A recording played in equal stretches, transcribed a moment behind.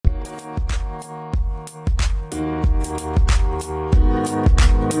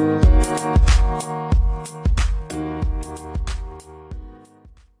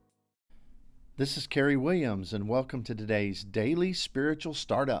This is Kerry Williams, and welcome to today's Daily Spiritual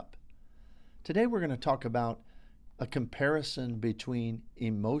Startup. Today we're going to talk about a comparison between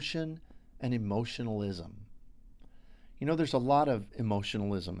emotion and emotionalism. You know, there's a lot of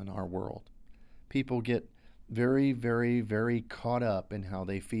emotionalism in our world. People get very caught up in how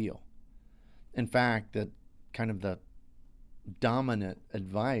they feel. In fact, that kind of the dominant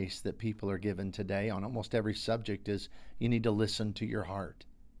advice that people are given today on almost every subject is you need to listen to your heart.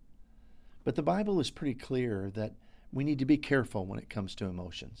 But the Bible is pretty clear that we need to be careful when it comes to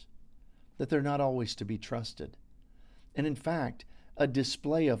emotions, that they're not always to be trusted. And in fact, a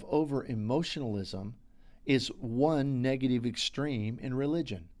display of over-emotionalism is one negative extreme in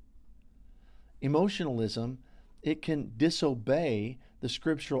religion. Emotionalism, it can disobey the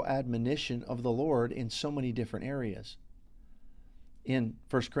scriptural admonition of the Lord in so many different areas. In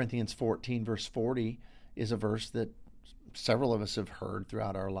 1 Corinthians 14, verse 40, is a verse that several of us have heard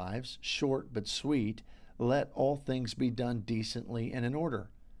throughout our lives, short but sweet, let all things be done decently and in order.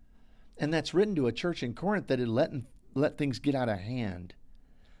 And that's written to a church in Corinth that had let things get out of hand.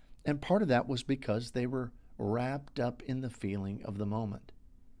 And part of that was because they were wrapped up in the feeling of the moment.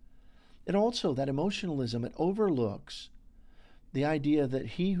 And also that emotionalism, it overlooks the idea that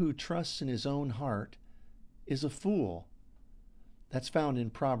he who trusts in his own heart is a fool. That's found in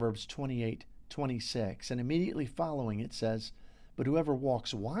Proverbs 28:26, and immediately following it says, but whoever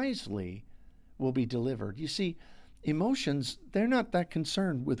walks wisely will be delivered. You see, emotions, they're not that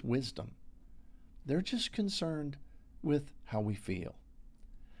concerned with wisdom. They're just concerned with how we feel.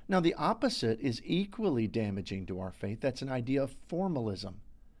 Now, the opposite is equally damaging to our faith. That's an idea of formalism.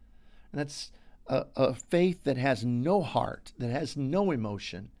 And that's a faith that has no heart, that has no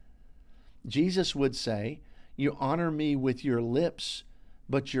emotion. Jesus would say, you honor me with your lips,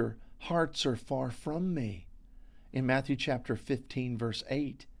 but your hearts are far from me, in Matthew chapter 15, verse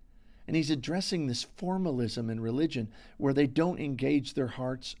 8. And he's addressing this formalism in religion where they don't engage their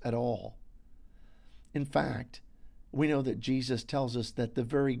hearts at all. In fact, we know that Jesus tells us that the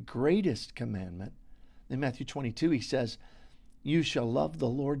very greatest commandment, in Matthew 22, he says, you shall love the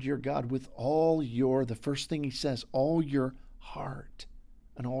Lord your God with the first thing he says, all your heart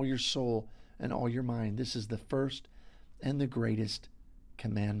and all your soul and all your mind. This is the first and the greatest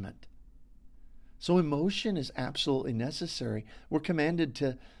commandment. So emotion is absolutely necessary. We're commanded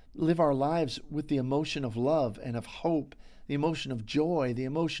to live our lives with the emotion of love and of hope, the emotion of joy, the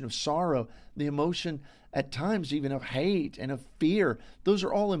emotion of sorrow, the emotion at times even of hate and of fear. Those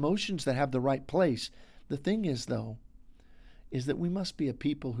are all emotions that have the right place. The thing is, though, is that we must be a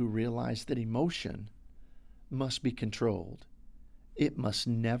people who realize that emotion must be controlled. It must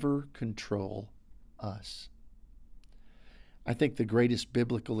never control us. I think the greatest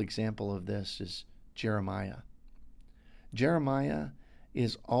biblical example of this is Jeremiah. Jeremiah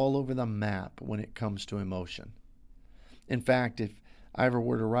is all over the map when it comes to emotion. In fact, if I ever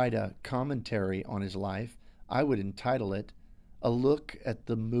were to write a commentary on his life, I would entitle it, A Look at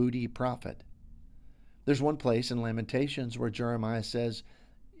the Moody Prophet. There's one place in Lamentations where Jeremiah says,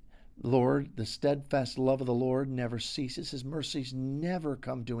 Lord, the steadfast love of the Lord never ceases. His mercies never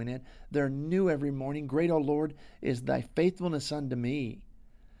come to an end. They're new every morning. Great, O Lord, is thy faithfulness unto me.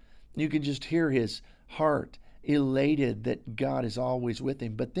 You can just hear his heart elated that God is always with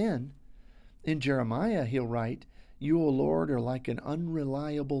him. But then in Jeremiah, he'll write, you, O Lord, are like an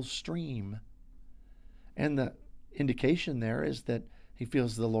unreliable stream. And the indication there is that he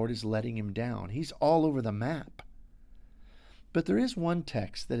feels the Lord is letting him down. He's all over the map. But there is one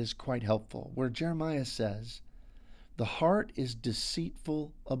text that is quite helpful where Jeremiah says, the heart is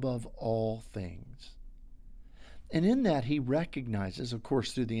deceitful above all things. And in that he recognizes, of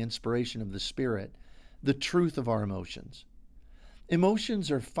course, through the inspiration of the Spirit, the truth of our emotions. Emotions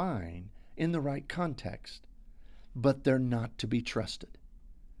are fine in the right context, but they're not to be trusted.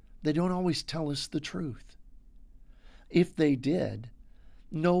 They don't always tell us the truth. If they did,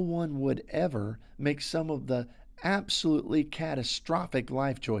 no one would ever make some of the absolutely catastrophic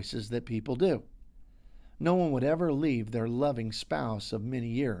life choices that people do. No one would ever leave their loving spouse of many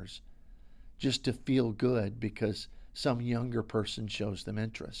years just to feel good because some younger person shows them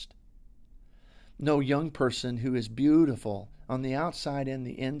interest. No young person who is beautiful on the outside and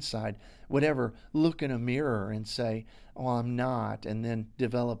the inside would ever look in a mirror and say, oh, I'm not, and then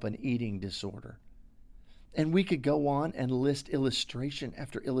develop an eating disorder. And we could go on and list illustration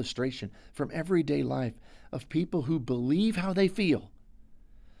after illustration from everyday life of people who believe how they feel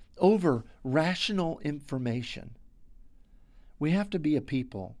over rational information. We have to be a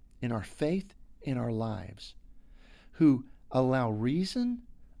people in our faith, in our lives, who allow reason,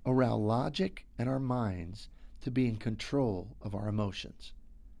 allow logic, and our minds to be in control of our emotions.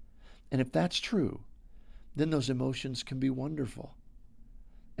 And if that's true, then those emotions can be wonderful.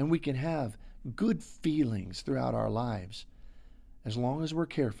 And we can have good feelings throughout our lives as long as we're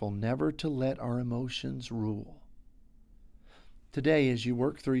careful never to let our emotions rule. Today, as you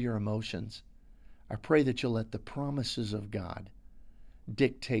work through your emotions, I pray that you'll let the promises of God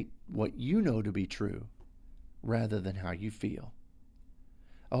dictate what you know to be true rather than how you feel.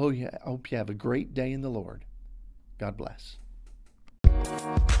 I hope you have a great day in the Lord. God bless.